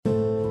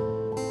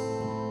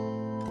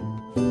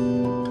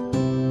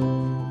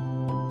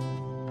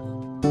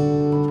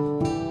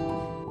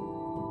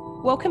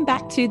welcome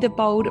back to the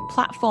Bold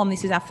platform.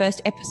 This is our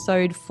first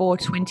episode for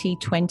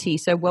 2020.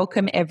 So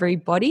welcome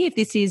everybody. If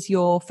this is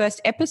your first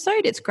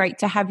episode, it's great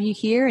to have you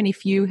here. And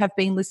if you have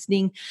been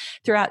listening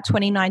throughout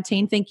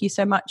 2019, thank you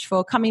so much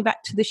for coming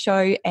back to the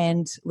show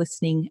and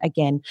listening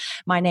again.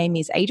 My name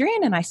is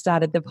Adrienne and I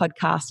started the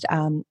podcast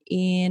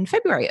in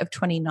February of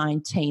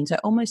 2019, so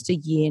almost a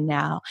year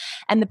now.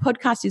 And the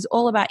podcast is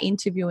all about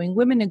interviewing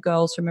women and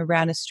girls from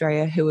around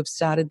Australia who have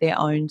started their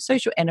own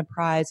social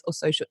enterprise or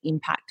social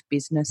impact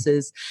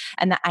businesses.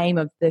 And the aim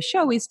of the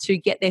show is to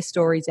get their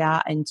stories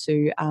out and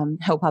to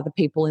help other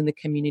people in the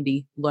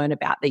community learn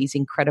about these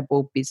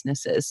incredible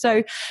businesses.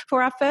 So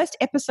for our first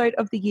episode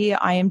of the year,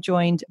 I am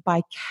joined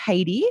by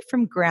Katie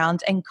from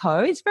Ground & Co.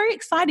 It's very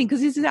exciting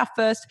because this is our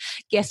first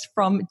guest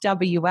from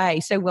WA.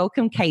 So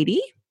welcome,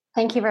 Katie.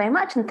 Thank you very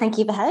much, and thank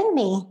you for having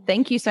me.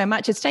 Thank you so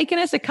much. It's taken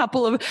us a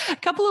couple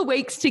of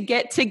weeks to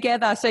get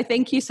together, so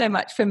thank you so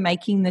much for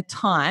making the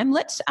time.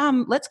 Let's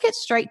get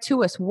straight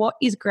to us. What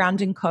is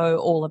Ground & Co.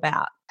 all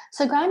about?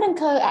 So Ground &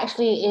 Co.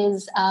 actually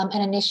is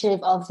an initiative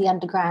of the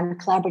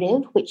Underground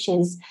Collaborative, which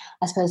is,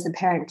 I suppose, the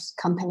parent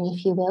company,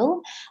 if you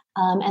will.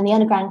 And the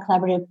Underground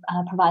Collaborative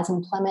provides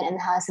employment and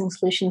housing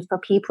solutions for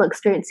people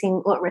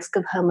experiencing or at risk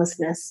of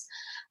homelessness.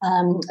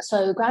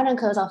 So Ground &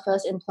 Co. is our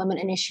first employment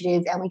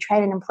initiative, and we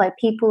train and employ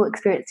people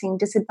experiencing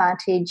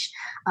disadvantage,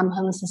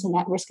 homelessness and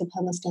at risk of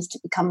homelessness to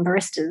become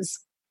baristas.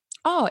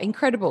 Oh,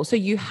 incredible. So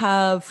you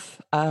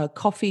have a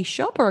coffee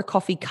shop or a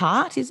coffee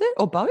cart, is it,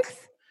 or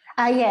both?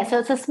 Yeah, so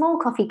it's a small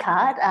coffee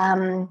cart,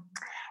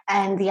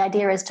 and the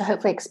idea is to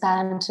hopefully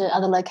expand to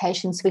other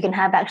locations so we can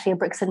have actually a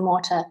bricks and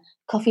mortar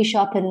coffee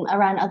shop and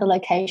around other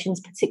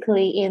locations,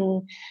 particularly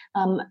in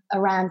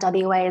around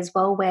WA as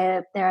well,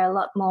 where there are a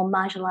lot more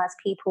marginalised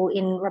people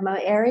in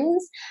remote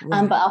areas.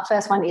 Right. But our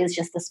first one is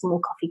just the small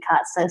coffee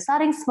cart. So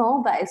starting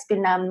small, but it's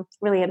been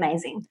really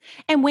amazing.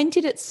 And when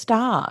did it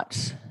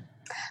start?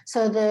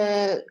 So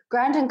the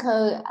Ground &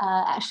 Co.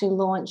 Actually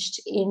launched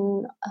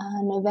in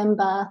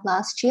November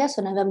last year,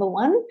 so November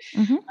 1.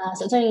 Mm-hmm.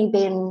 So it's only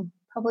been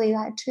probably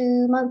like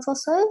 2 months or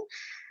so.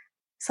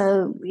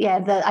 So,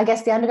 yeah, I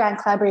guess the Underground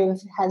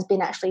Collaborative has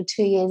been actually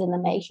 2 years in the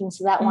making.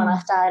 So that one I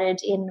started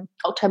in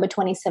October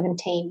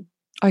 2017.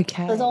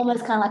 Okay. So it's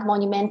almost kind of like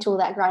monumental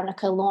that Ground &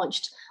 Co.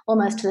 launched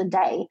almost to the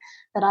day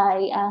that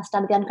I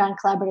started the Underground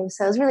Collaborative.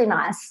 So it was really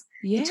nice.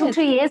 Yeah. It took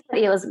 2 years, but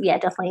it was,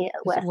 definitely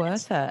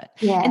worth it.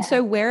 Yeah. And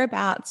so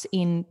whereabouts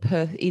in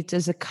Perth,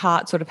 does a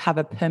cart sort of have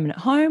a permanent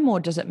home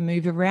or does it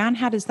move around?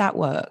 How does that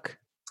work?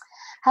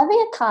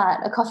 Having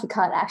a coffee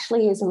cart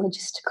actually is a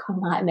logistical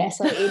nightmare.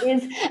 So it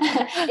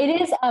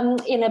is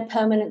in a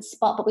permanent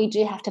spot, but we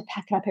do have to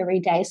pack it up every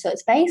day. So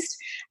it's based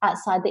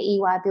outside the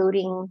EY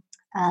building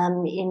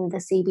in the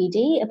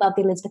CBD above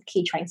the Elizabeth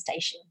Quay train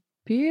station.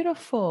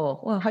 Beautiful.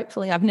 Well,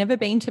 hopefully I've never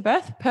been to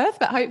Perth,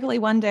 but hopefully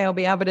one day I'll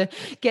be able to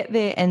get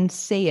there and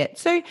see it.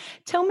 So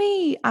tell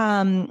me,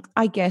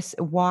 I guess,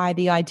 why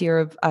the idea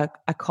of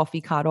a coffee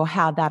cart or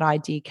how that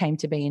idea came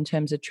to be in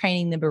terms of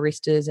training the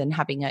baristas and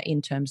having it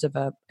in terms of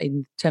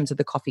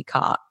the coffee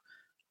cart.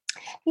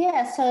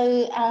 Yeah,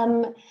 so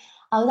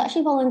I was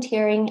actually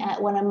volunteering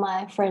at one of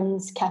my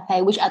friends'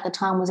 cafe, which at the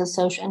time was a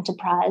social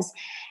enterprise.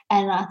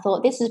 And I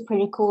thought this is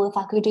pretty cool if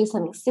I could do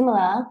something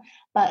similar,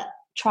 but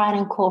try and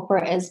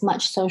incorporate as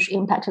much social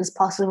impact as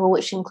possible,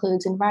 which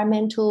includes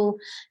environmental,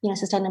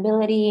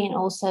 sustainability, and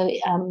also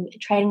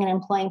training and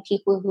employing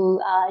people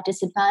who are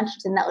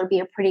disadvantaged. And that would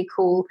be a pretty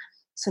cool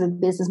sort of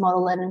business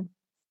model. And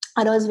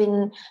I'd always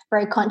been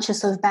very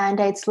conscious of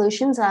Band-Aid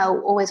solutions. I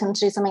always wanted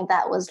to do something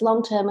that was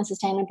long-term and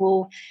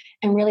sustainable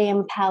and really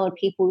empowered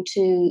people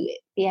to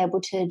be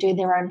able to do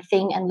their own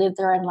thing and live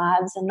their own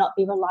lives and not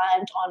be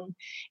reliant on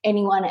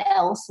anyone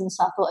else. And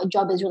so I thought a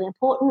job is really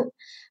important.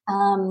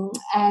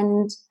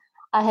 And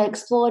I had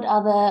explored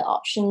other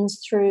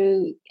options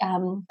through,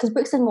 because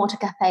bricks and mortar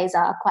cafes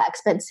are quite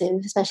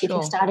expensive, especially if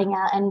you're starting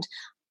out, and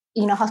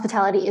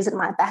hospitality isn't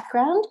my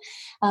background.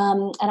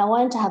 And I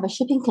wanted to have a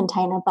shipping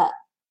container, but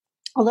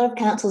a lot of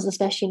councils,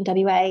 especially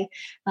in WA,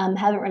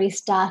 haven't really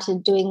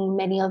started doing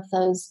many of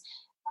those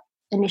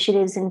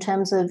initiatives in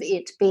terms of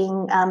it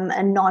being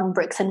a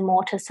non-bricks and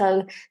mortar.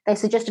 So they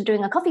suggested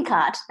doing a coffee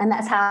cart, and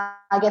that's how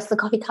I guess the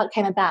coffee cart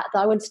came about.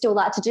 Though I would still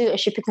like to do a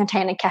shipping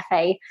container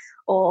cafe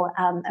or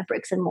a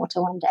bricks and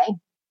mortar one day.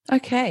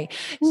 Okay.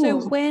 So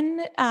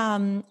when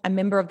a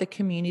member of the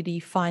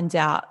community finds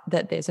out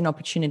that there's an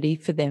opportunity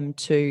for them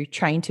to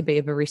train to be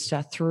a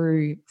barista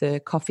through the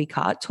coffee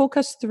cart, talk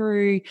us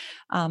through,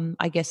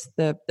 I guess,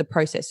 the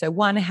process. So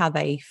one, how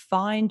they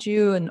find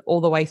you and all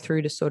the way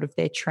through to sort of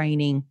their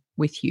training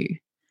with you.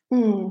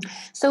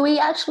 So we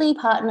actually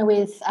partner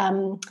with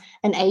an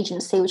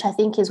agency, which I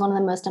think is one of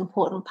the most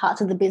important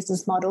parts of the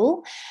business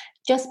model,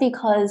 just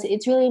because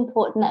it's really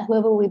important that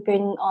whoever we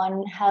bring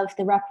on have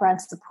the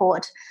wraparound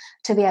support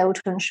to be able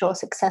to ensure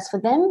success for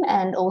them.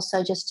 And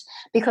also just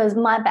because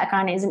my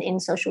background isn't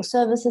in social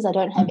services, I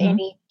don't have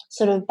any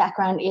sort of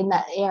background in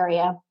that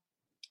area.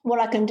 what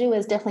I can do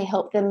is definitely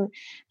help them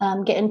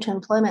get into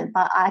employment,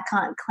 but I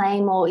can't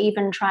claim or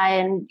even try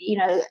and,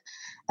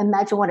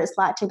 imagine what it's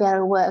like to be able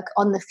to work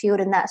on the field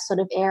in that sort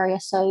of area.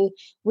 So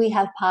we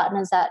have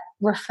partners that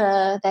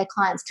refer their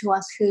clients to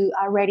us who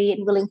are ready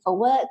and willing for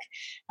work.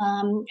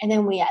 And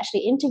then we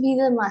actually interview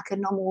them like a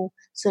normal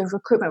sort of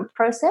recruitment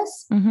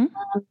process. Mm-hmm.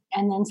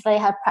 And then so they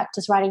have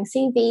practice writing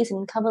CVs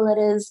and cover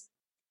letters.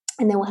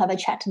 And then we'll have a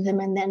chat to them,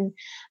 and then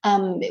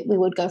we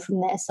would go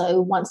from there.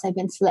 So once they've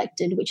been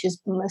selected, which is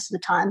most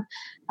of the time,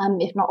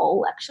 if not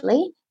all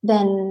actually,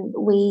 then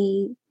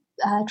we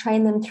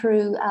train them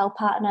through our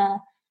partner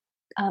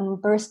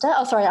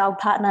our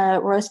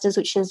partner roasters,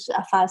 which is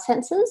 5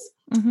 senses.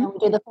 Mm-hmm. And we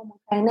do the formal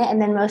training there,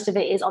 and then most of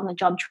it is on the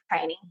job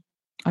training.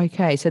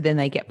 Okay, so then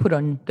they get put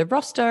on the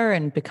roster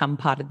and become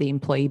part of the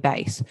employee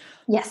base.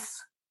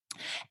 Yes.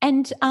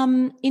 And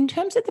in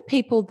terms of the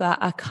people that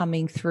are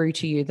coming through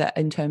to you, that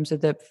in terms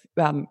of the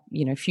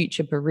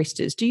future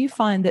baristas, do you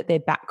find that their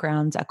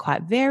backgrounds are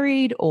quite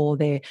varied, or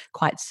they're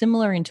quite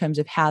similar in terms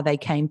of how they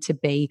came to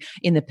be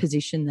in the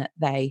position that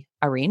they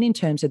are in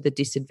terms of the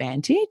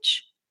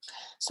disadvantage?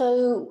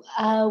 So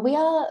we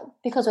are,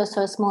 because we're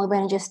so small, we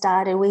only just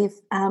started. We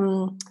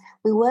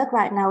work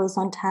right now with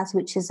Zontas,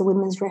 which is a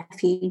women's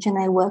refuge, and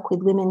they work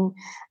with women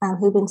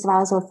who've been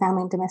survivors of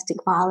family and domestic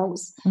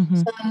violence. Mm-hmm.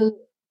 So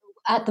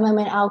at the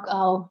moment,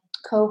 our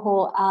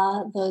cohort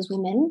are those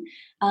women,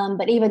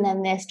 but even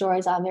then, their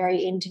stories are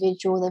very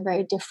individual. They're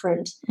very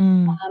different.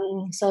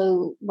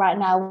 So right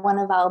now, one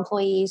of our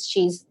employees,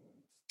 she's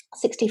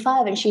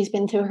 65 and she's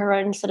been through her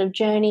own sort of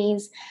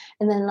journeys,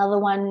 and then another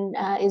one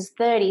is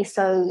 30,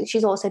 so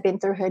she's also been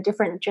through her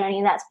different journey,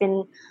 and that's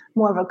been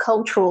more of a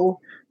cultural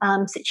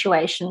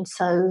situation.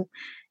 So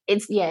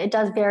it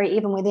does vary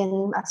even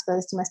within, I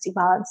suppose, domestic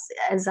violence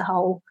as a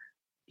whole.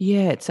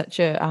 Yeah, it's such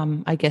a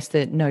I guess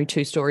that no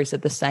two stories are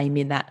the same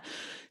in that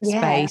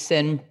space.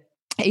 And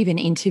even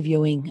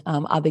interviewing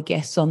other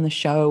guests on the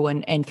show,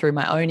 and through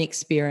my own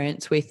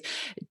experience with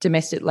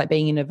domestic, like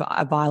being in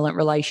a violent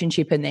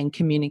relationship and then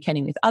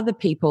communicating with other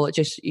people,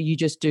 you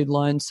just do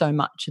learn so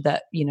much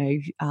that,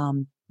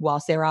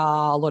 whilst there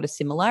are a lot of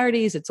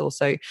similarities, it's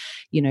also,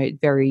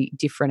 very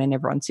different, and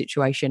everyone's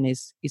situation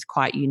is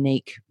quite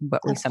unique,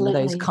 but with some of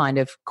those kind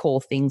of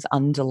core things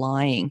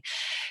underlying.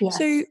 Yes.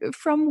 So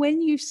from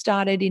when you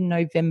started in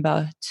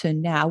November to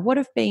now, what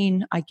have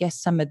been, I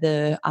guess, some of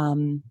the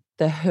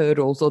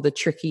hurdles or the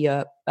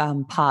trickier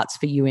parts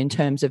for you in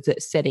terms of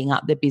setting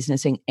up the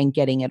business and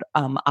getting it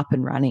up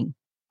and running?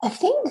 I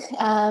think,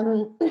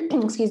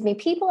 excuse me,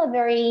 people are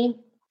very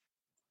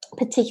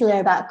particular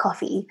about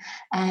coffee,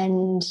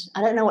 and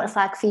I don't know what it's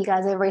like for you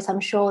guys over East. I'm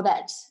sure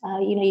that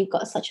you've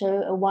got such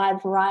a wide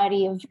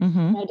variety of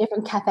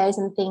different cafes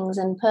and things,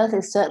 and Perth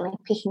is certainly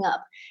picking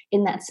up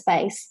in that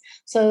space.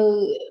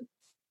 So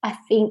I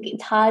think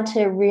it's hard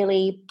to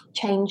really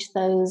change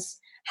those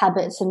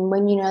habits, and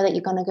when you know that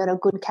you're going to go to a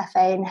good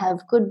cafe and have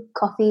good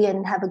coffee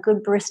and have a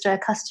good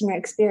barista customer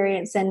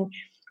experience, and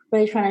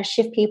really trying to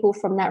shift people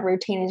from that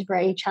routine is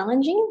very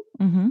challenging.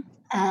 Mm-hmm.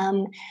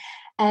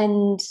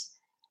 And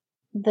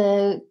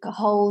the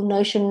whole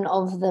notion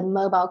of the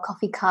mobile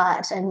coffee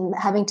cart and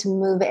having to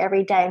move it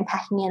every day and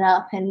packing it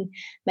up and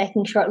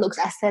making sure it looks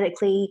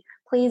aesthetically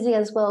pleasing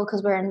as well,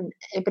 because we're in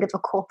a bit of a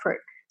corporate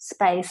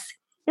space,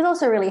 is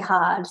also really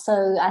hard.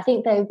 So I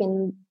think they've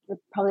been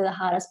probably the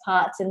hardest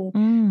parts.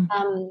 And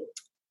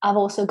I've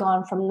also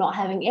gone from not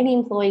having any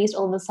employees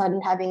all of a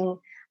sudden having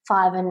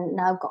 5, and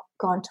now I've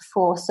gone to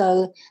 4.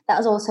 So that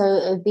was also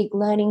a big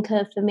learning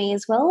curve for me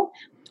as well,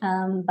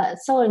 but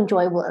so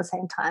enjoyable at the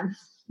same time.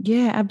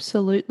 Yeah,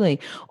 absolutely.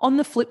 On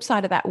the flip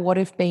side of that, what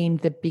have been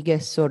the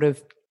biggest sort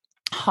of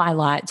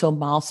highlights or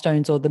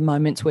milestones, or the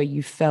moments where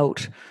you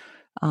felt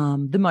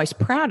the most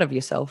proud of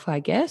yourself, I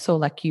guess, or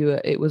like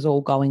it was all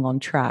going on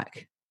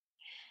track?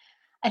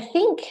 I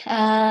think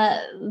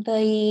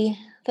the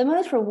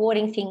most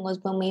rewarding thing was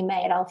when we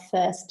made our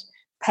first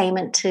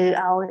payment to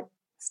our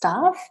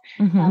staff,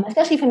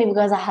 especially for me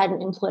because I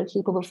hadn't employed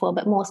people before,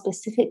 but more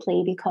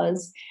specifically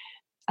because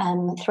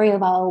 3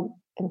 of our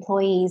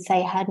employees,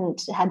 they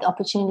hadn't had the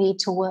opportunity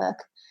to work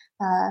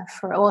 2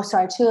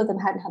 of them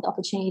hadn't had the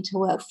opportunity to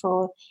work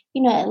for,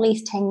 at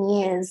least 10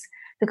 years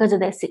because of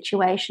their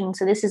situation.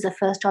 So this is the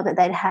first job that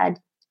they'd had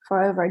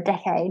for over a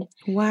decade.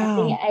 Wow.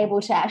 And being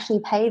able to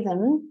actually pay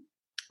them,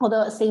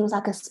 although it seems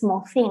like a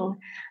small thing,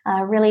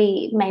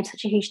 really made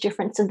such a huge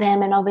difference to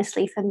them, and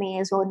obviously for me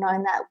as well,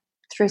 knowing that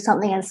through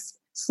something as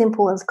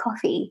simple as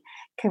coffee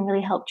can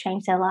really help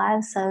change their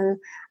lives. So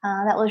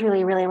that was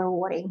really, really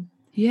rewarding.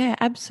 Yeah,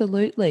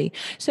 absolutely.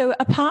 So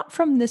apart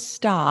from the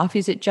staff,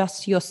 is it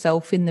just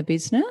yourself in the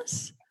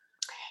business?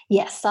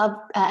 Yes,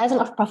 as a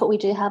not-for-profit, we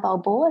do have our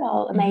board,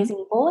 our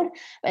amazing board,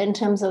 but in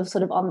terms of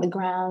sort of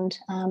on-the-ground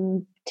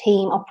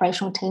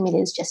operational team, it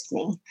is just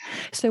me.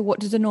 So what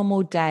does a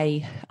normal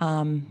day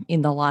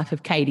in the life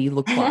of Katie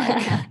look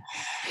like?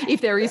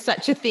 If there is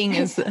such a thing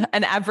as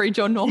an average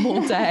or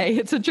normal day.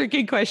 It's a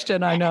tricky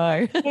question, I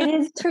know. It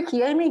is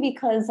tricky only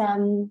because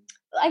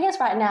I guess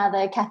right now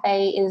the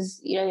cafe is,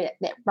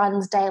 that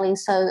runs daily,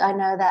 so I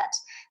know that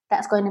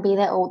that's going to be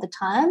there all the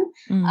time.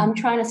 I'm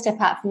trying to step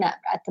out from that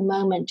at the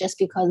moment just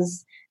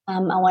because I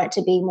want it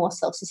to be more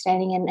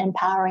self-sustaining and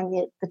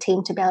empowering the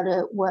team to be able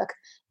to work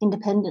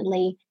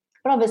independently.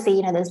 But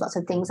obviously, there's lots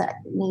of things that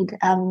need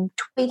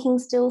tweaking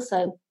still.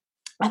 So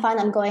I find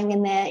I'm going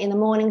in there in the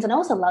mornings, and I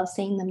also love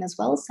seeing them as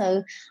well.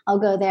 So I'll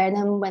go there, and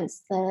then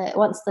once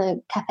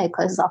the cafe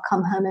closes, I'll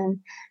come home and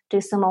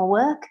do some more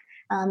work.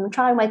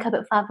 Try and wake up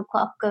at 5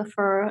 o'clock, go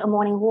for a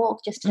morning walk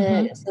just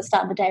to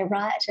start the day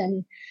right.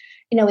 And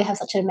we have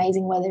such an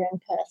amazing weather in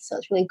Perth, so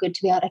it's really good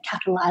to be able to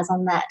capitalize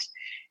on that.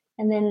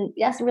 And then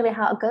that's really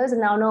how it goes.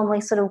 And I'll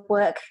normally sort of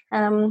work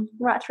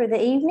right through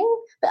the evening,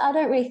 but I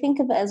don't really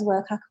think of it as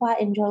work. I quite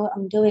enjoy what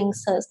I'm doing,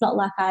 so it's not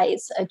like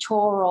it's a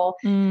chore or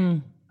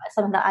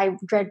something that I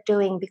dread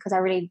doing, because I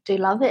really do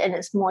love it. And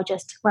it's more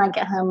just when I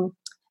get home,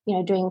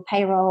 doing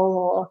payroll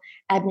or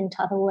admin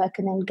type of work,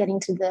 and then getting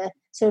to the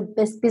sort of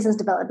business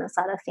development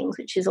side of things,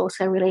 which is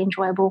also really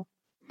enjoyable.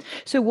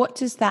 So what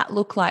does that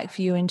look like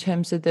for you in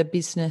terms of the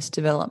business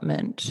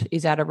development?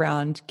 Is that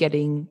around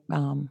getting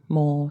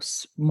more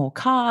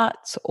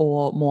carts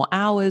or more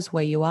hours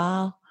where you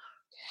are?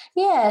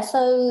 Yeah,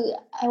 so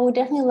I would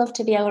definitely love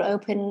to be able to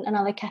open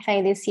another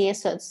cafe this year.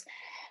 So it's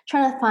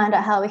trying to find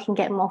out how we can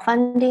get more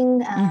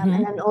funding, and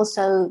then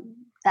also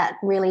that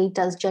really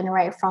does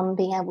generate from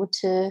being able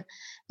to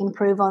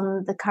improve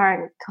on the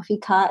current coffee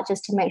cart,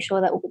 just to make sure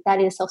that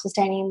that is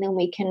self-sustaining, and then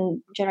we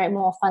can generate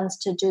more funds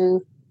to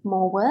do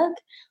more work,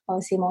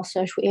 obviously more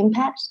social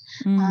impact.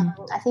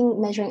 I think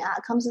measuring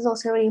outcomes is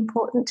also really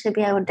important, to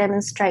be able to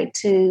demonstrate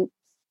to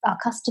our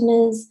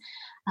customers,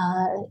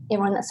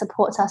 everyone that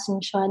supports us,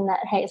 and showing that,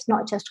 hey, it's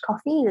not just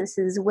coffee, this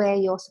is where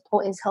your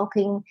support is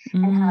helping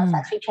and how it's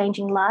actually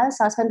changing lives.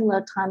 So I spend a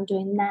lot of time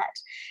doing that,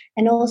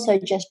 and also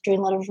just doing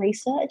a lot of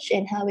research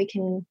in how we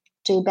can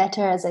do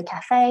better as a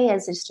cafe,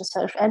 as just a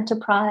social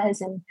enterprise.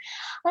 And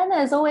I don't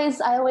know,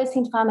 I always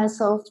seem to find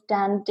myself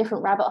down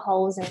different rabbit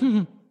holes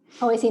and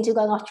always seem to be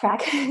going off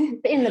track,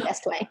 but in the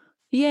best way.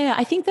 Yeah,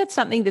 I think that's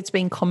something that's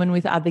been common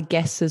with other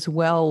guests as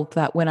well,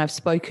 that when I've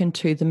spoken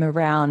to them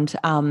around,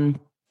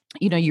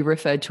 you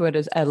referred to it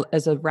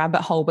as a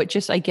rabbit hole, but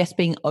just, I guess,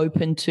 being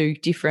open to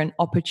different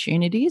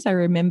opportunities. I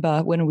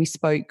remember when I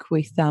spoke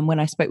with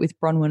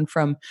Bronwyn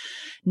from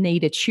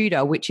Need a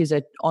Tutor, which is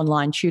an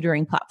online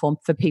tutoring platform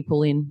for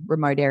people in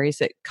remote areas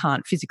that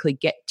can't physically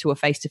get to a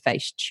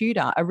face-to-face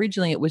tutor.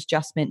 Originally, it was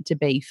just meant to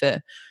be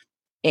for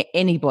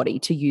anybody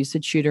to use the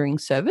tutoring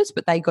service,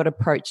 but they got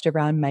approached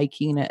around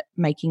making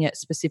it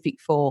specific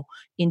for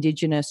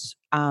Indigenous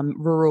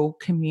rural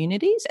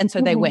communities. And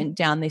so they went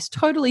down this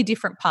totally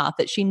different path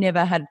that she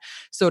never had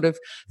sort of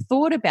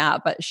thought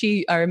about. But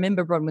I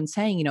remember Bronwyn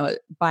saying,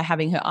 by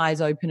having her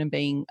eyes open and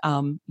being,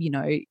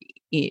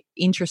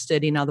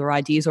 interested in other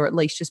ideas, or at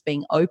least just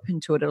being open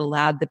to it, it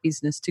allowed the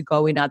business to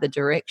go in other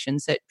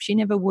directions that she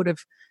never would have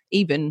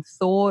even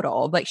thought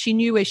of. Like, she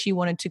knew where she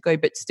wanted to go,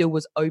 but still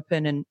was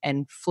open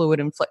and fluid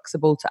and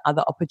flexible to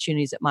other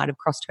opportunities that might have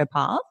crossed her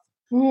path.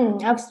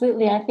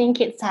 Absolutely. I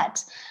think it's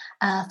that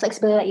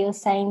flexibility that you're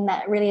saying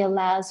that really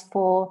allows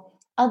for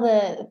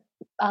other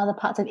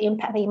parts of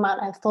impact that you might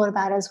not have thought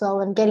about as well,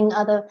 and getting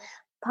other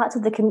parts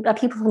of the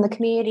people from the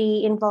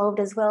community involved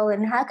as well.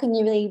 And how can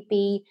you really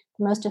be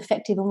the most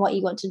effective in what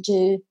you want to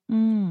do,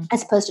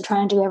 as opposed to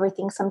trying to do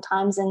everything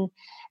sometimes, and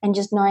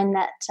just knowing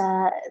that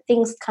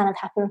things kind of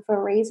happen for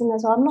a reason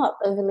as well. I'm not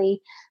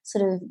overly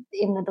sort of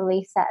in the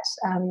belief that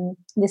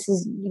this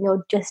is,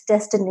 just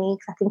destiny,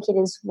 because I think it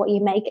is what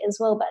you make it as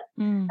well.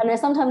 But I know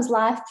sometimes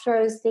life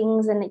throws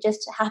things and it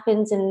just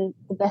happens in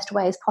the best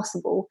ways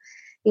possible,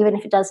 even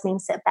if it does mean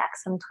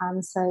setbacks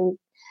sometimes. So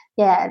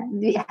yeah,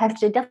 you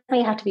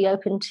definitely have to be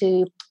open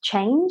to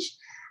change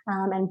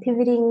and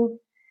pivoting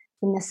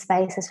in this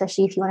space,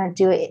 especially if you want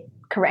to do it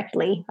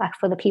correctly, like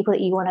for the people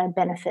that you want to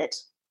benefit.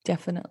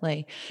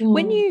 Definitely.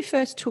 When you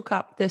first took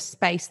up the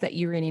space that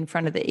you're in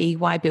front of the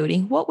EY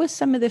building, what was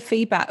some of the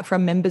feedback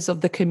from members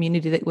of the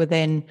community that were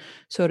then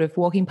sort of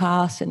walking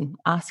past and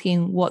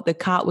asking what the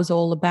cart was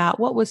all about?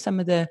 What were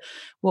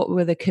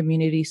the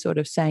community sort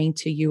of saying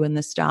to you and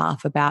the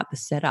staff about the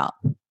setup?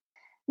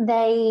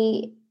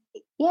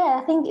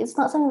 I think it's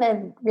not something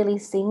they've really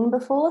seen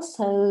before,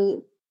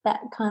 so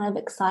that kind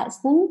of excites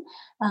them.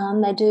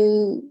 They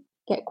do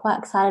get quite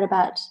excited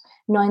about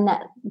knowing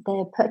that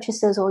their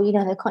purchases, or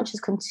their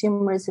conscious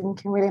consumerism,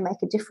 can really make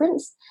a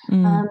difference.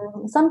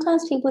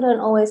 Sometimes people don't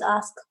always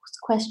ask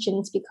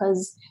questions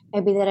because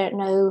maybe they don't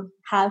know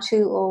how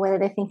to, or whether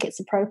they think it's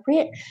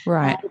appropriate.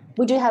 Right.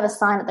 We do have a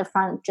sign at the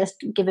front just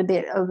to give a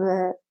bit of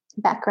a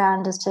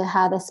background as to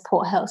how the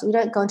support helps. We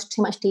don't go into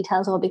too much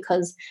details, or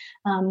because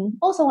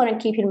also want to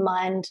keep in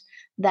mind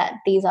that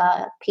these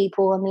are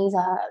people, and these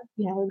are,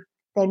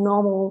 they're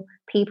normal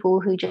people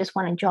who just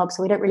want a job.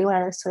 So we don't really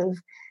want to sort of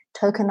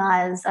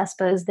tokenize, I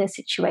suppose, their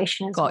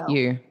situation as well. Got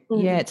you.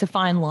 Yeah, it's a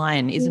fine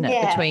line, isn't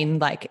it, between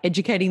like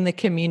educating the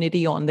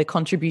community on the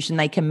contribution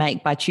they can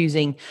make by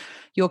choosing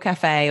your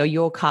cafe or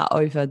your cart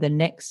over the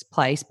next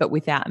place, but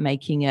without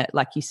making it,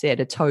 like you said,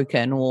 a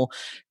token, or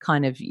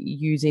kind of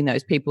using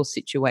those people's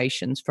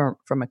situations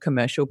from a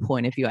commercial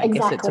point of view. I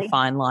guess it's a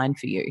fine line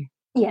for you.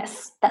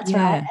 Yes, that's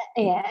right.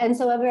 Yeah. And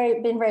so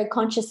we've been very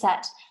conscious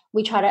that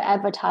we try to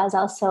advertise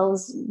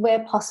ourselves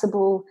where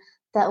possible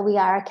that we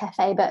are a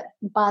cafe, but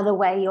by the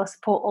way, your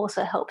support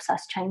also helps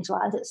us change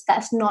lives.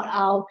 That's not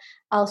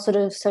our sort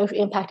of social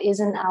impact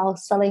isn't our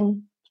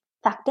selling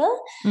factor,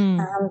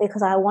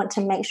 because I want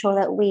to make sure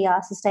that we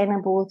are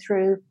sustainable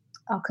through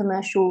our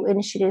commercial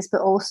initiatives,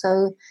 but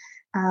also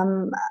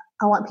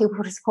I want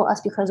people to support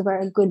us because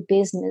we're a good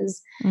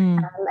business,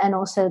 and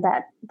also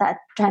that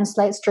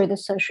translates through the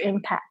social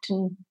impact.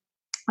 And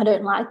I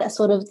don't like that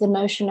sort of the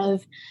notion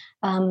of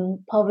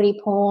poverty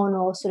porn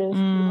or sort of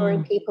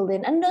luring people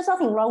in. And there's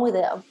nothing wrong with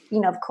it.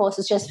 Of course,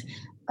 it's just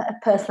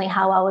personally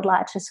how I would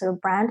like to sort of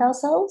brand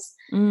ourselves.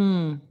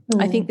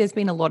 I think there's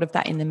been a lot of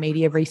that in the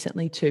media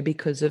recently too,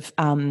 because of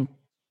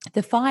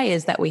the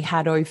fires that we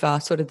had over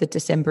sort of the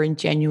December and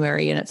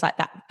January. And it's like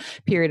that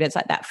period, it's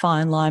like that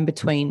fine line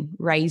between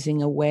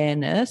raising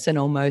awareness and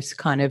almost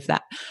kind of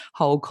that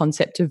whole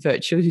concept of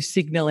virtue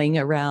signaling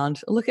around,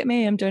 look at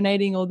me, I'm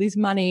donating all this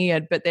money.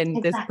 But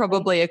then there's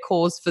probably a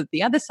cause for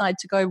the other side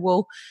to go,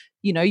 well,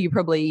 you're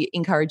probably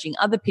encouraging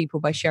other people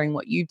by sharing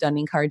what you've done,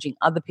 encouraging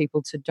other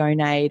people to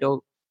donate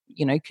or,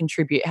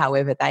 contribute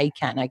however they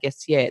can. I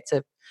guess, it's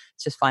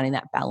just finding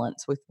that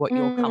balance with what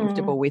you're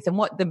comfortable with and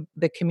what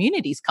the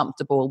community's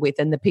comfortable with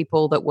and the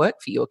people that work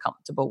for you are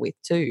comfortable with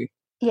too.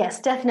 Yes,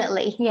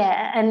 definitely.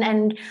 Yeah.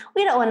 And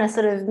we don't want to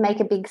sort of make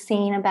a big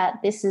scene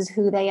about this is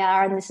who they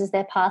are and this is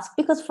their past,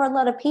 because for a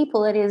lot of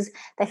people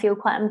they feel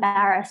quite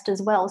embarrassed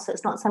as well. So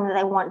it's not something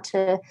they want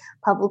to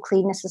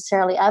publicly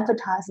necessarily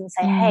advertise and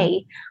say,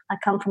 hey, I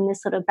come from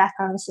this sort of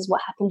background, this is what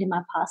happened in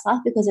my past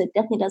life, because it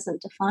definitely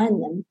doesn't define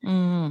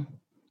them.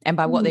 And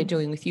by what they're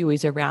doing with you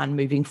is around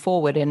moving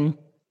forward and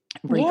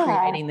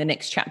recreating the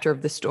next chapter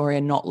of the story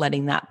and not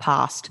letting that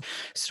past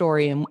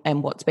story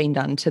and what's been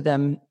done to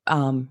them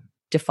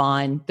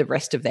define the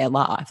rest of their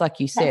life. Like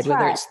you said,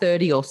 whether it's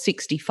 30 or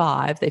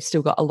 65, they've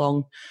still got a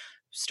long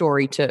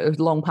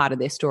part of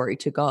their story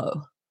to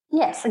go.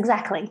 Yes,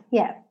 exactly.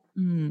 Yeah.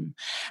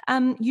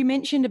 You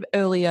mentioned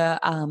earlier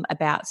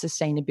about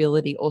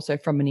sustainability also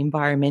from an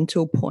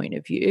environmental point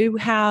of view.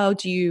 How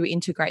do you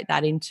integrate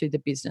that into the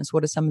business?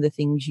 What are some of the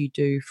things you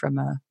do from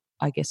a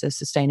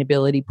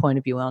sustainability point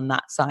of view on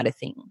that side of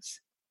things?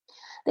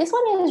 This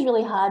one is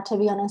really hard, to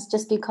be honest,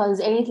 just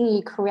because anything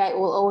you create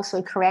will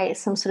also create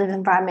some sort of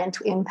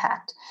environmental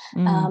impact.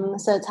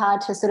 So it's hard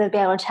to sort of be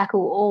able to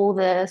tackle all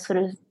the sort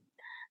of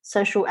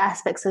social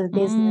aspects of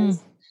business.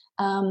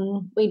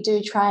 We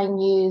do try and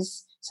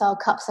use, so our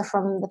cups are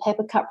from the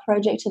Paper Cup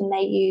Project, and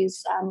they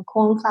use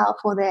corn flour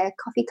for their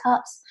coffee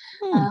cups.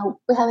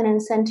 We have an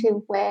incentive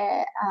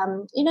where,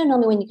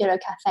 normally when you go to a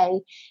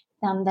cafe,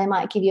 they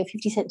might give you a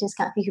 50-cent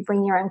discount if you could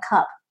bring your own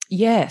cup.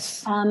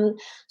 Yes.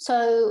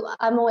 So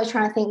I'm always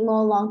trying to think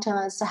more long-term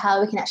as to how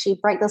we can actually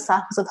break the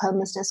cycles of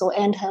homelessness or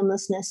end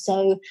homelessness.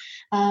 So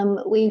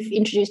we've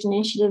introduced an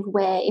initiative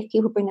where if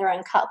people bring their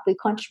own cup, we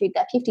contribute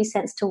that 50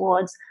 cents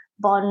towards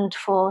bond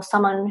for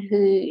someone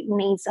who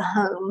needs a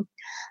home.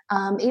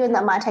 Even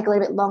that might take a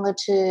little bit longer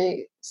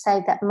to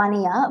save that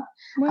money up.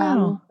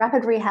 Wow.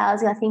 Rapid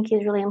rehousing, I think,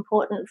 is really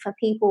important for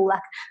people,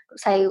 like,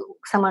 say,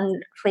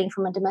 someone fleeing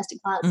from a domestic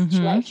violence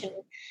situation.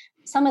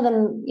 Some of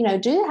them,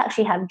 do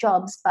actually have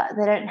jobs, but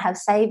they don't have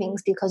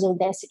savings because of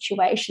their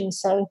situation.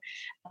 So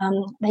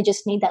they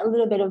just need that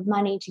little bit of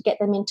money to get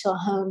them into a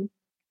home,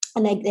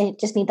 and they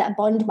just need that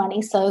bond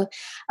money. So,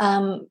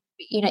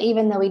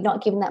 even though we're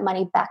not giving that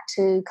money back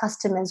to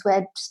customers,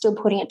 we're still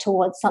putting it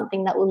towards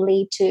something that will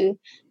lead to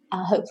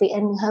hopefully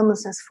ending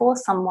homelessness for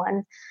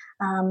someone.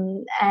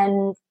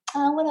 And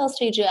what else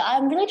do you do?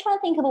 I'm really trying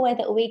to think of a way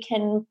that we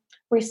can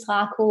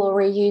recycle or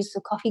reuse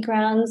the coffee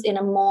grounds in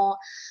a more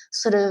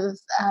sort of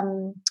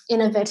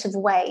innovative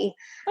way.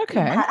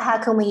 Okay. How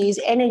can we use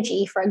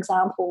energy, for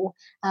example,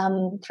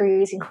 through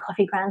using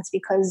coffee grounds?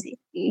 Because,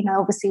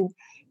 obviously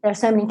there are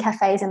so many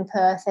cafes in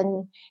Perth,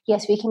 and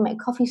yes, we can make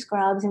coffee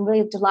scrubs and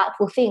really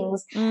delightful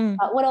things.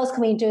 But what else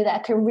can we do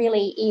that can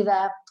really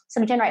either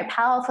sort of generate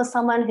power for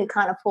someone who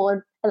can't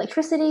afford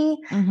electricity,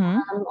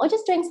 or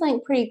just doing something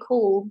pretty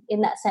cool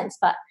in that sense?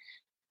 But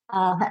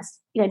that's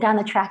down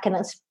the track, and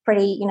it's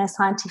pretty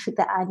scientific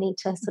that I need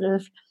to sort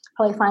of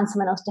probably find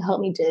someone else to help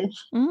me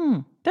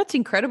do. That's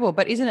incredible.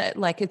 But isn't it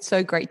like it's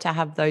so great to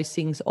have those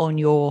things on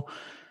your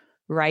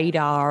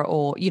radar,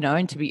 or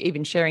and to be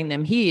even sharing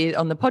them here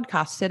on the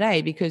podcast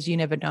today, because you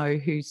never know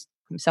who's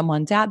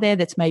someone's out there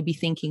that's maybe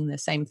thinking the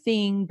same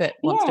thing but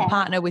wants to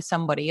partner with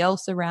somebody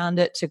else around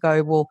it to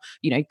go, well,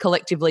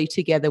 collectively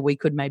together we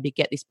could maybe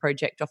get this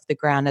project off the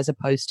ground, as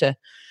opposed to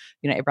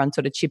everyone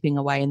sort of chipping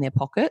away in their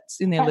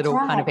pockets in their little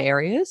kind of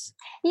areas.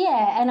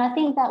 Yeah, and I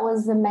think that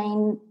was the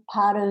main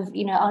part of,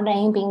 our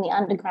name being the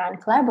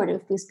Underground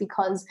Collaborative, is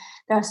because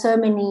there are so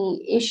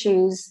many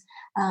issues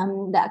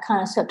that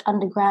kind of swept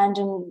underground,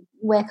 and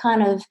we're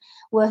kind of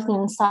working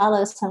in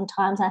silos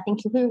sometimes. I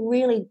think if we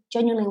really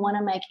genuinely want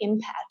to make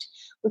impact,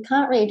 we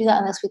can't really do that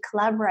unless we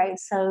collaborate.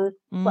 So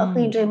what can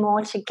we do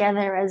more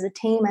together as a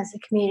team, as a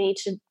community,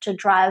 to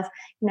drive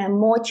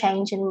more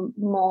change and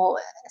more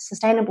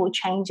sustainable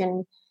change,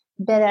 and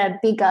better,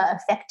 bigger,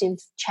 effective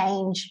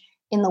change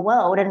in the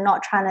world, and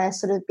not trying to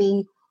sort of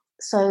be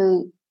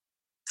so,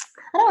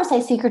 I don't want to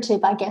say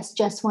secretive, I guess,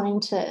 just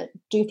wanting to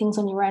do things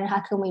on your own.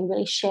 How can we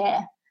really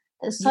share?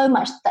 There's so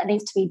much that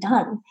needs to be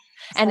done.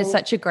 And it's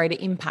such a greater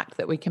impact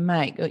that we can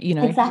make,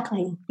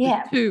 Exactly.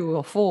 Yeah. 2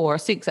 or 4 or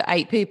 6 or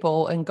 8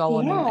 people and go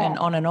on and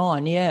on and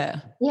on.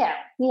 Yeah. Yeah.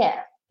 Yeah.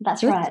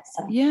 That's right.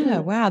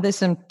 So, wow. There's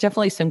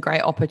definitely some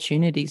great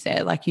opportunities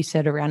there, like you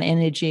said, around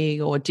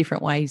energy or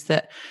different ways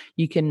that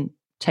you can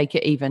take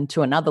it even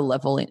to another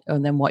level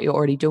than what you're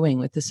already doing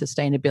with the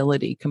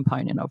sustainability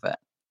component of it.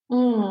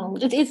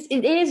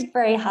 It is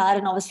very hard,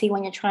 and obviously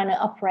when you're trying to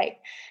operate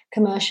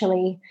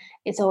commercially,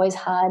 it's always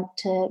hard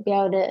to be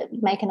able to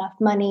make enough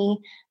money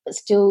but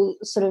still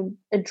sort of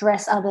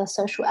address other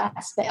social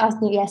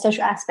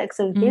aspects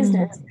of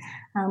business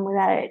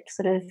without it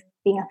sort of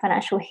being a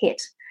financial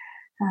hit.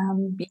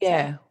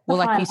 Well,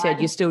 like you said,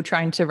 you're still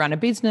trying to run a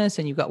business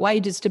and you've got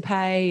wages to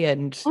pay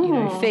and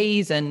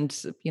fees and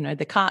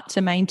the cart to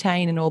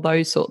maintain and all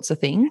those sorts of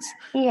things.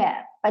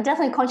 Yeah, but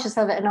definitely conscious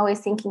of it and always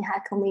thinking, how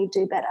can we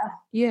do better?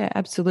 Yeah,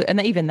 absolutely. And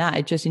even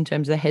that, just in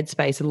terms of the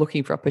headspace of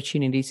looking for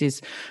opportunities,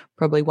 is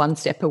probably one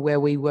step of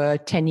where we were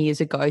 10 years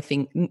ago.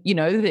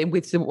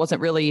 It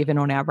wasn't really even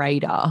on our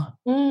radar.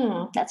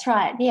 That's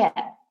right. Yeah.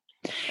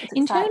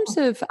 In terms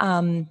of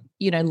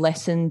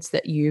lessons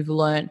that you've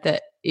learned,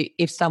 that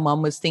if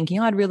someone was thinking,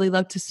 I'd really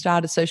love to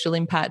start a social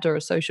impact or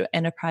a social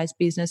enterprise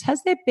business,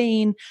 has there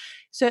been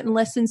certain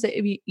lessons that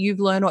you've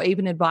learned, or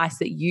even advice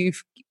that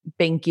you've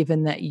been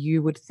given that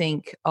you would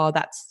think, oh,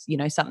 that's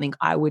something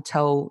I would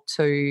tell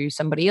to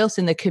somebody else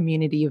in the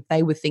community if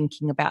they were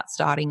thinking about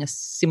starting a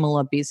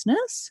similar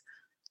business?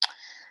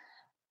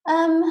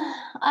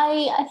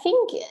 I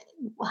think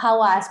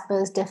how I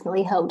suppose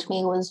definitely helped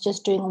me was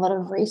just doing a lot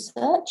of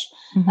research,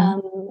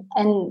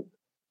 and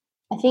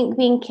I think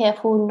being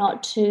careful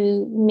not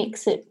to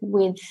mix it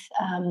with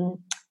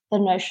the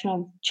notion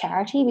of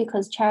charity,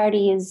 because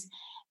charity is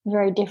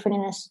very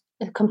different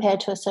compared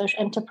to a social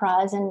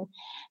enterprise, and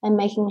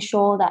making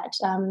sure that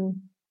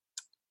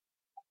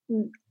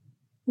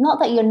not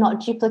that you're not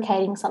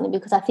duplicating something,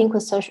 because I think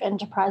with social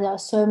enterprise there are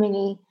so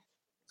many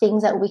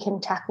things that we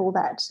can tackle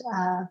that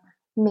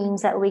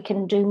means that we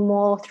can do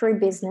more through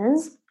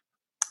business,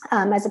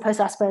 as opposed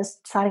to, I suppose,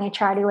 starting a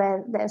charity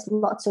where there's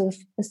lots of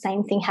the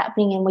same thing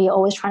happening and we're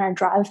always trying to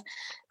drive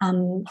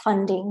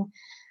funding.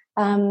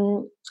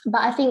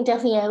 But I think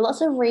definitely lots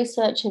of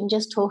research and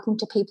just talking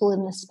to people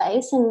in the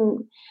space,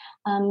 and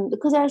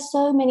because there are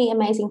so many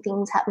amazing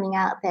things happening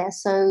out there.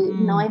 So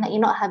knowing that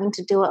you're not having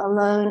to do it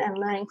alone and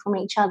learning from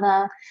each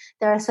other.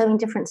 There are so many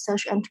different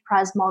social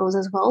enterprise models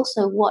as well.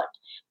 So what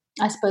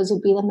I suppose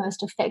would be the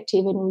most effective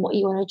in what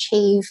you want to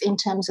achieve in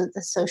terms of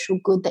the social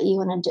good that you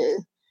want to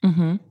do.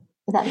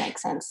 If that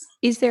makes sense.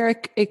 Is there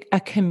a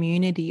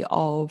community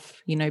of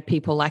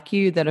people like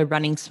you that are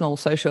running small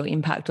social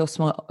impact or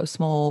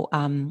small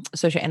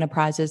social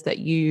enterprises that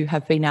you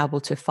have been able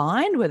to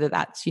find, whether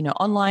that's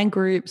online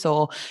groups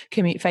or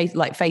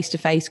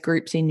face-to-face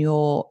groups in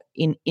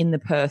the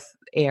Perth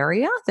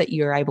area that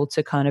you're able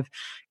to kind of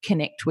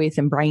connect with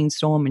and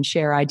brainstorm and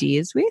share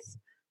ideas with?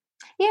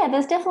 Yeah,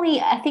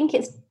 I think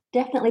it's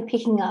definitely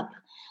picking up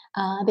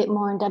a bit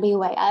more in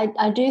WA.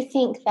 I do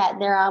think that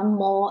there are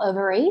more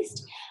over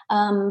East,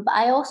 but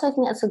I also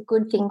think that's a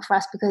good thing for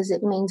us because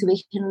it means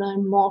we can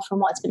learn more from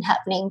what's been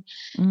happening,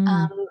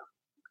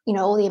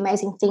 all the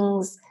amazing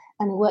things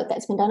and the work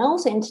that's been done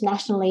also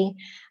internationally.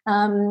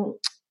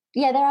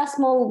 There are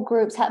small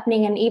groups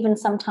happening, and even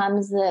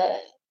sometimes the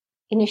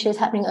initiatives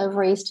happening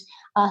over East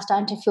are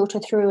starting to filter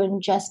through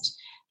and just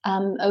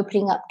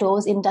opening up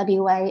doors in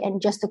WA,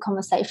 and just the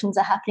conversations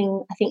are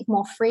happening, I think,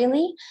 more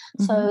freely.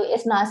 So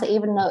it's nice that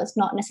even though it's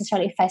not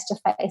necessarily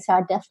face-to-face, there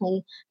are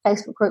definitely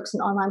Facebook groups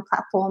and online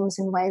platforms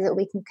and ways that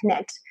we can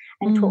connect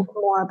and talk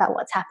more about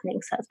what's happening.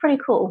 So it's pretty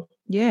cool.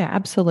 Yeah,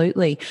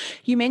 absolutely.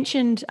 You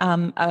mentioned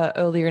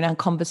earlier in our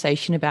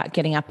conversation about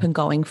getting up and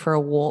going for a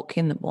walk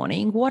in the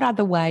morning. What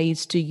other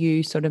ways do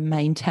you sort of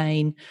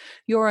maintain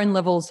your own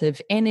levels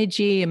of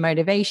energy and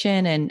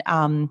motivation and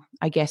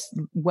I guess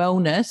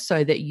wellness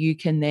so that you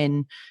can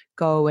then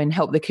go and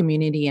help the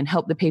community and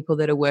help the people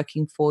that are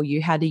working for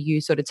you? How do you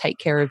sort of take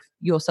care of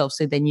yourself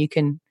so then you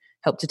can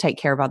help to take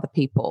care of other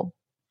people?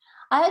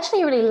 I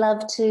actually really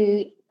love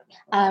to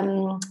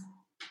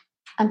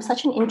I'm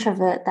such an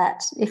introvert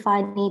that if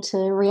I need to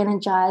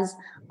re-energize,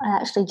 I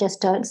actually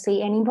just don't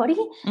see anybody.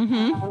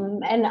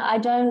 And I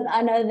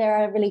know there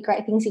are really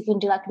great things you can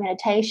do, like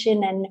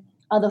meditation and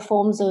other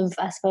forms of,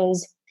 I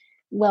suppose,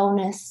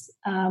 wellness.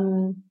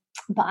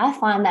 But I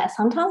find that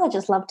sometimes I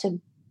just love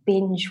to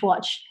binge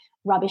watch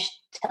rubbish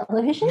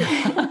television.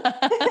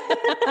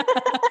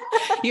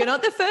 You're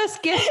not the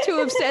first guest to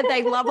have said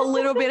they love a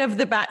little bit of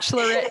The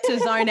Bachelorette to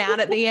zone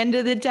out at the end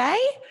of the day.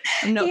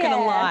 I'm not going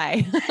to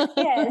lie.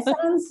 It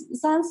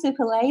sounds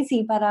super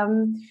lazy, but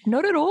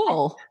not at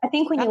all. I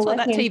think when that's you're what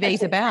working that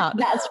TV's about.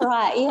 That's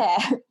right, yeah.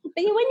 But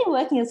when you're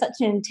working in such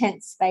an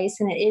intense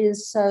space, and it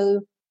is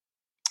so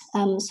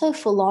so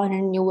full on,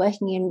 and you're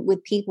working in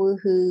with people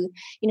who,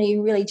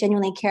 you really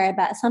genuinely care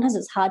about, sometimes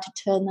it's hard to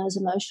turn those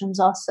emotions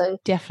off. So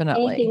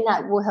Definitely. anything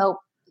that will help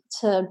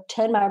to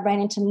turn my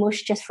brain into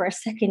mush just for a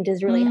second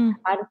is really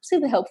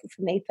super helpful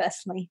for me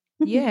personally.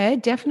 Yeah,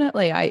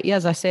 definitely.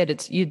 As I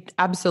said, you're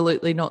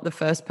absolutely not the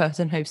first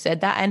person who've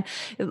said that. And,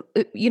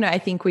 I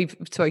think we've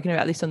spoken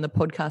about this on the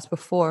podcast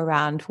before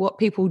around what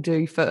people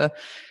do for,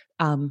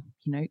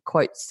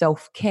 quote,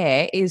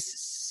 self-care is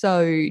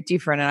so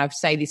different. And I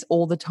say this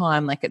all the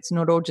time, like it's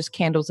not all just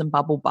candles and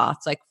bubble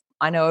baths. Like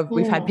I know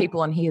we've had people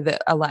on here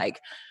that are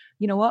like,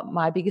 you know what,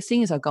 my biggest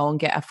thing is I'll go and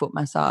get a foot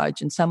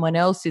massage, and someone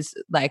else is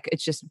like,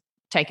 it's just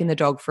taking the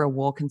dog for a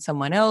walk, and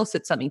someone else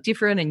it's something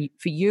different. And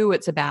for you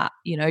it's about,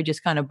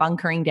 just kind of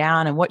bunkering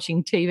down and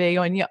watching TV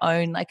on your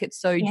own. Like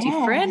it's so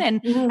different. And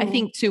I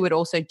think too, it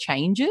also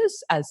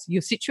changes as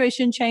your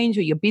situation change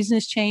or your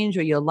business change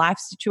or your life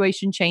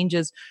situation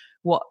changes.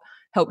 What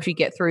helps you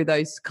get through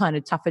those kind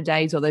of tougher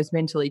days or those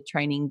mentally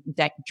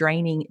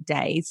draining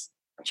days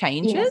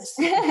changes.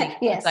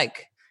 Yes.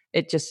 Like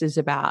it just is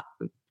about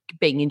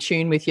being in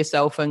tune with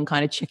yourself and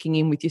kind of checking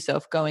in with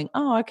yourself, going,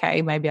 oh,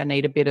 okay, maybe I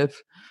need a bit of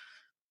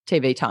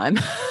TV time.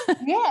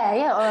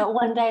 Yeah. Or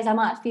one days I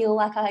might feel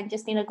like I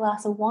just need a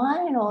glass of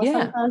wine, or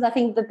sometimes I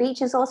think the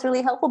beach is also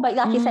really helpful. But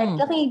like you said, it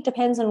definitely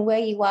depends on where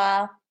you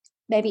are,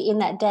 maybe in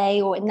that day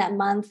or in that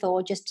month,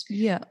 or just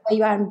where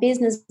you are in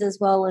business as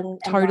well. And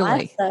totally.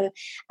 Life. So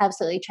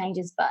absolutely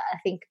changes. But I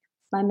think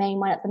my main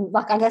one,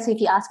 I guess if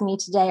you ask me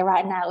today,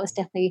 right now, it was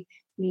definitely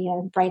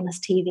brainless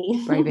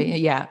TV.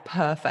 Yeah,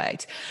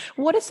 perfect.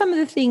 What are some of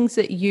the things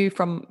that you,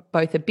 from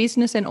both a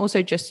business and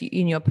also just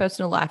in your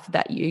personal life,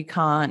 that you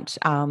can't,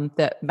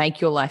 that make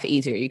your life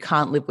easier, you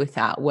can't live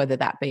without, whether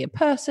that be a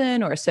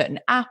person or a certain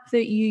app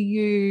that you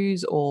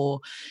use or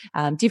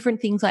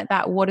different things like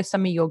that? What are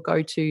some of your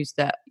go-tos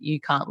that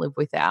you can't live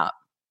without?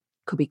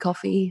 Could be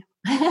coffee.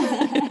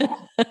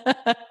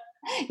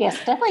 Yes,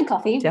 definitely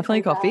coffee.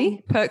 Definitely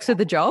coffee. Perks of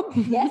the job.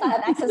 Yes, I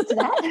have access to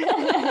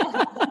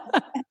that.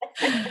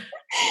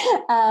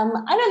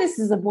 I know this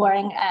is a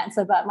boring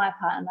answer, but my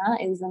partner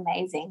is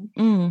amazing.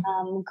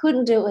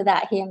 Couldn't do it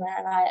without him.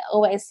 And I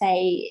always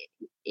say,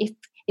 if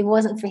it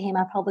wasn't for him,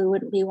 I probably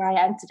wouldn't be where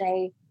I am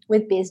today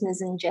with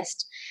business and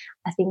just,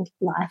 I think,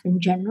 life in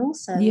general.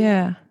 So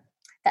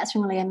that's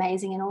really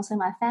amazing. And also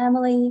my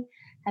family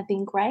have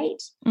been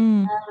great.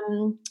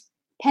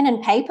 Pen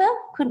and paper,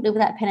 couldn't do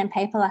without pen and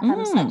paper. Like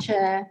I'm such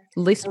a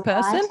list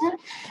person.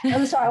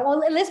 I'm sorry,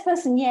 well, a list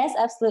person, yes,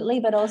 absolutely.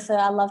 But also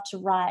I love to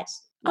write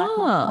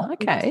my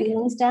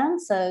feelings down.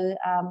 So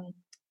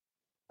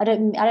I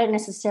don't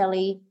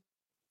necessarily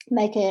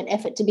make an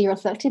effort to be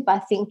reflective, but I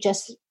think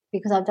just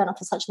because I've done it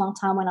for such a long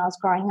time when I was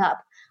growing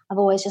up, I've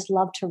always just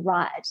loved to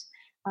write.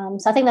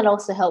 So I think that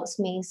also helps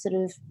me sort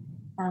of,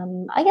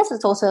 I guess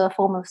it's also a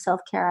form of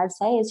self-care, I'd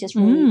say, is just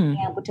really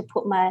being able to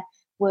put my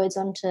words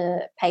onto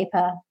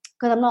paper,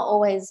 because I'm not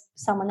always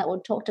someone that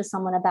would talk to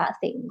someone about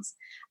things.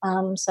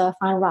 So I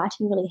find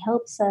writing really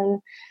helps.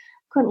 So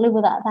couldn't live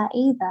without that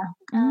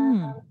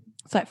either.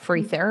 It's like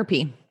free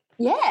therapy.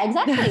 Yeah,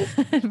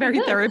 exactly.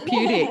 Very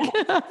therapeutic.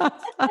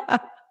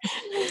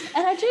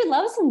 And I do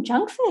love some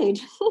junk food.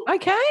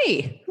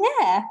 Okay.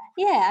 Yeah.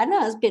 I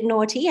know it's a bit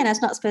naughty and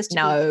it's not supposed to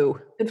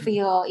be good for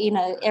your,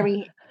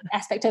 every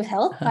aspect of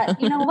health,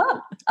 but you know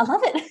what? I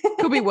love it.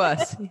 Could be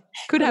worse.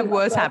 Could have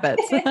worse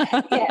habits.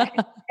 Yeah.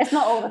 It's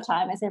not all the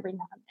time. It's every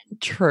now and then.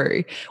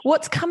 True.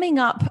 What's coming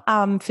up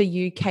for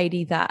you,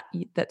 Katie,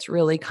 that's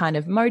really kind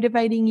of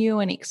motivating you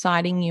and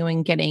exciting you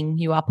and getting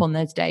you up on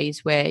those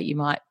days where you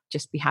might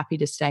just be happy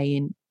to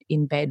stay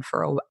in bed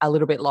for a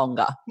little bit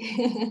longer?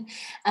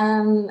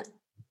 I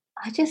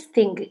just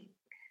think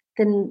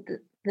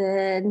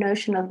the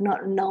notion of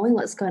not knowing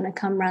what's going to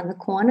come around the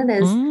corner.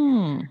 There's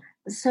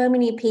so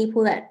many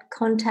people that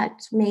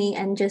contact me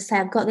and just say,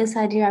 I've got this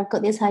idea,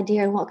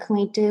 and what can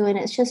we do? And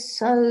it's just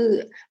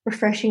so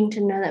refreshing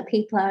to know that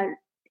people are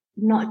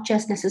not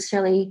just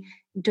necessarily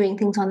doing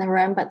things on their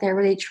own, but they're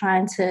really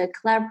trying to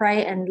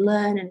collaborate and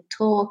learn and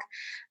talk.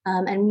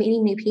 And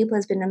meeting new people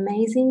has been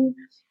amazing.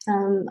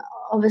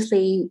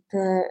 Obviously,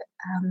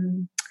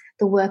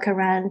 the work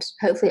around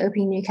hopefully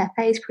opening new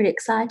cafes is pretty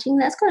exciting.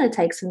 That's going to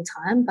take some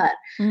time, but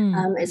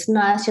it's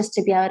nice just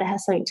to be able to have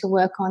something to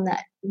work on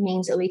that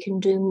means that we can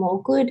do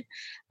more good.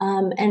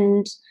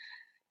 And,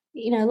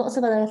 lots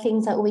of other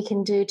things that we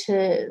can do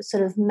to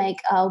sort of make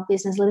our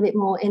business a little bit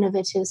more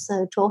innovative.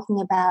 So talking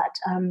about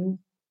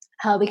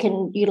how we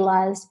can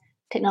utilize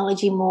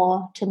technology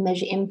more to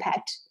measure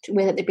impact,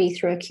 whether it be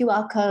through a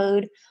QR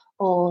code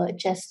or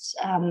just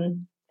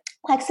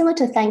like similar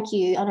to Thank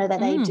You. I know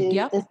that they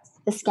do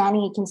the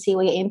scanning, you can see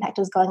where your impact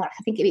is going. I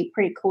think it'd be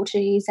pretty cool to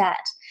use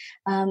that.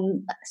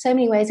 So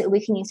many ways that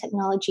we can use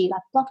technology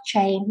like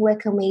blockchain. Where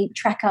can we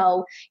track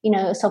our,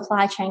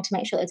 supply chain to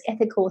make sure that it's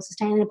ethical,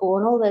 sustainable,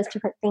 and all those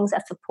different things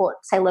that support,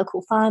 say,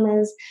 local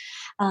farmers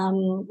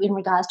in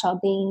regards to our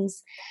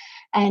beans.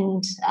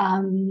 And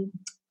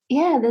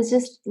there's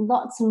just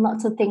lots and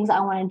lots of things that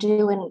I want to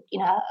do. And,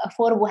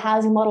 affordable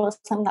housing model is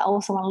something that I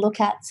also want to look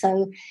at.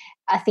 So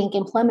I think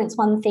employment's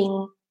one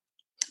thing.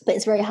 but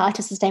it's very hard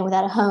to sustain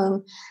without a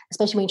home,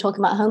 especially when you're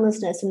talking about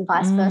homelessness and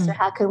vice versa.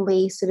 How can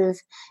we sort of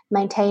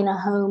maintain a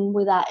home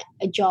without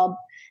a job?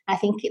 I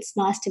think it's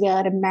nice to be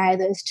able to marry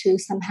those two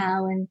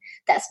somehow, and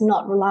that's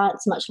not reliant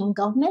so much on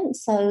government.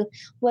 So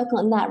working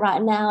on that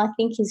right now, I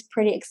think, is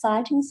pretty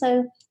exciting.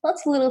 So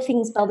lots of little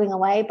things bubbling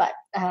away, but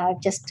I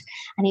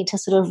need to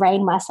sort of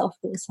rein myself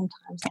in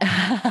sometimes.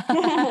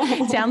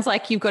 Sounds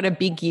like you've got a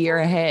big year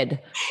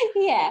ahead.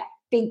 Yeah.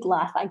 Big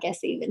life, I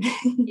guess, even.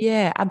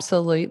 Yeah,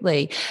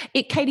 absolutely.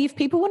 Katie, if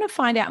people want to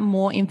find out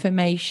more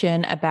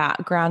information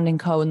about Ground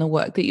 & Co and the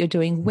work that you're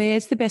doing,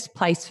 where's the best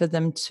place for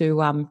them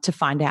to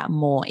find out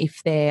more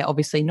if they're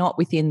obviously not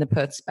within the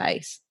Perth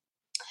space?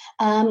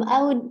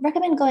 I would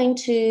recommend going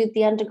to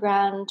the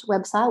Underground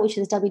website, which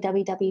is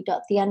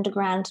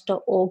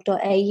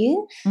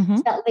www.theunderground.org.au.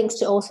 So that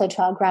links also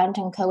to our Ground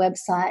 & Co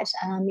website.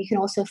 You can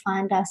also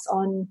find us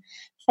on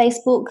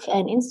Facebook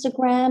and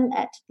Instagram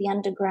at The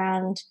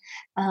Underground,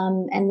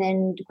 and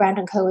then Ground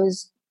 & Co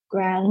is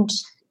Ground,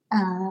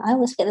 I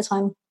always get this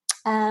one,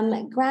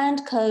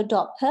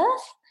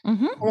 groundco.perth.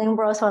 And then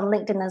we're also on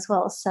LinkedIn as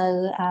well.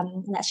 So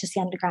and that's just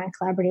The Underground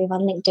Collaborative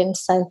on LinkedIn.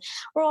 So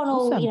we're on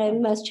all,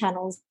 most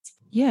channels.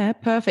 Yeah,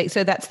 perfect.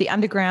 So that's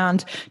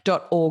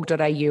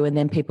theunderground.org.au, and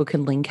then people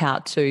can link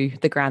out to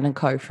the Ground &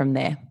 Co from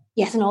there.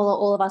 Yes, and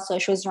all of our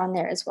socials are on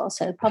there as well.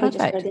 So probably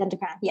just go to The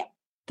Underground. Yeah.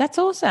 That's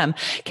awesome.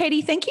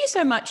 Katie, thank you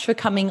so much for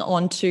coming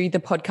on to the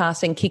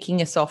podcast and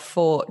kicking us off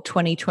for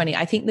 2020.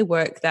 I think the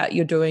work that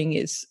you're doing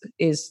is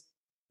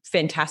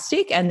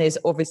fantastic, and there's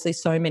obviously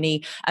so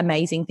many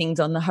amazing things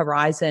on the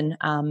horizon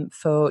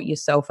for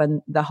yourself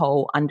and the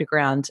whole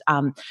Underground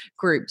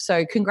group.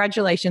 So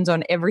congratulations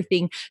on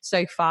everything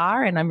so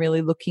far, and I'm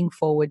really looking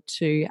forward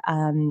to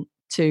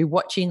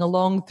watching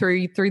along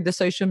through the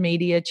social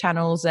media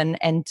channels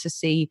and to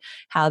see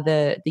how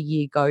the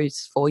year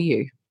goes for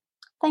you.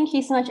 Thank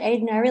you so much,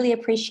 Aidan. I really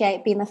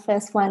appreciate being the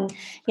first one, for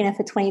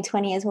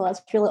 2020 as well.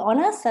 It's really an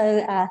honour.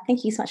 So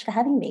thank you so much for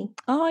having me.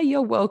 Oh,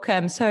 you're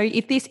welcome. So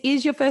if this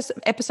is your first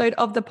episode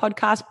of the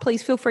podcast,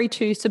 please feel free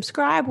to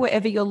subscribe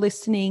wherever you're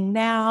listening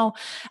now.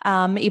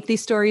 If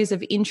this story is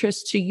of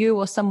interest to you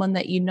or someone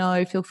that you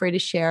know, feel free to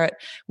share it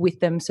with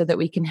them so that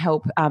we can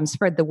help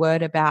spread the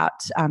word about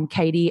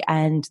Katie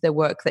and the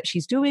work that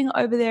she's doing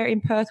over there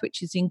in Perth,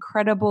 which is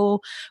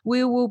incredible.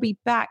 We will be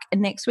back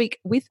next week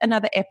with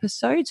another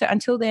episode. So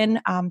until then,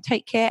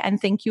 take care, and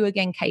thank you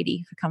again,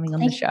 Katie, for coming on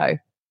the show.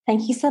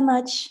 Thank you so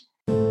much.